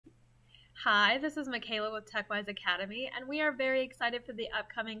Hi, this is Michaela with TechWise Academy, and we are very excited for the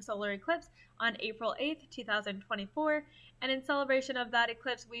upcoming solar eclipse on April 8th, 2024. And in celebration of that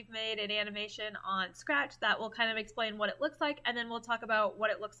eclipse, we've made an animation on Scratch that will kind of explain what it looks like, and then we'll talk about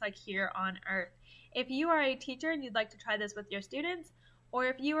what it looks like here on Earth. If you are a teacher and you'd like to try this with your students, or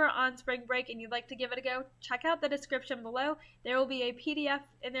if you are on spring break and you'd like to give it a go, check out the description below. There will be a PDF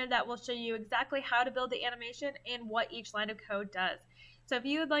in there that will show you exactly how to build the animation and what each line of code does. So if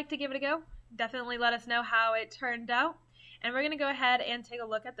you would like to give it a go, definitely let us know how it turned out. And we're going to go ahead and take a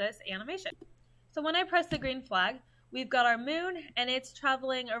look at this animation. So when I press the green flag, we've got our moon and it's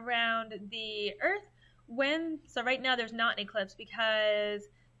traveling around the Earth. So right now there's not an eclipse because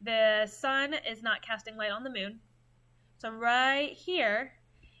the sun is not casting light on the moon. So right here,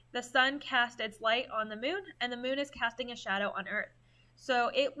 the sun casts its light on the moon and the moon is casting a shadow on Earth. So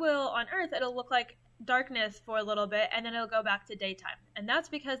on Earth, it'll look like darkness for a little bit and then it'll go back to daytime. And that's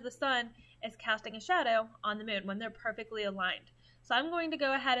because the sun is casting a shadow on the moon when they're perfectly aligned. So I'm going to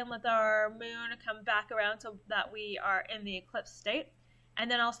go ahead and let our moon come back around so that we are in the eclipse state.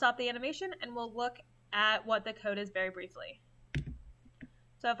 And then I'll stop the animation and we'll look at what the code is very briefly.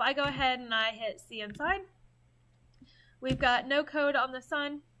 So if I go ahead and I hit see inside, we've got no code on the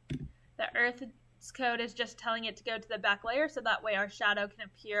sun. The Earth's code is just telling it to go to the back layer so that way our shadow can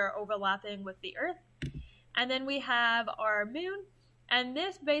appear overlapping with the Earth. And then we have our moon, and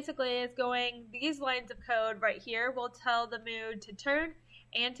this basically is these lines of code right here will tell the moon to turn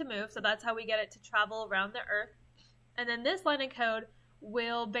and to move, so that's how we get it to travel around the Earth. And then this line of code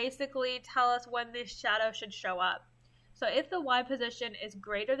will basically tell us when this shadow should show up. So if the Y position is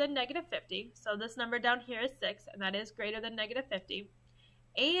greater than -50, so this number down here is 6, and that is greater than -50,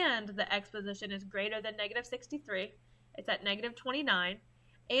 and the X position is greater than -63, it's at -29,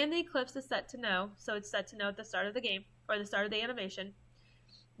 and the eclipse is set to no, so it's set to no at the start of the game, or the start of the animation,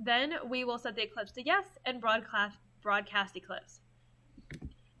 then we will set the eclipse to yes and broadcast eclipse.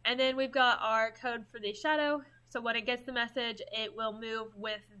 And then we've got our code for the shadow, so when it gets the message, it will move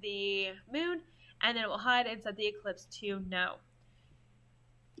with the moon, and then it will hide and set the eclipse to no.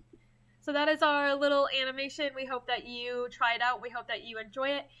 So that is our little animation. We hope that you try it out. We hope that you enjoy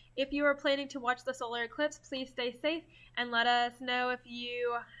it. If you are planning to watch the solar eclipse, please stay safe and let us know if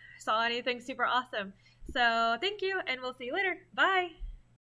you saw anything super awesome. So thank you, and we'll see you later. Bye!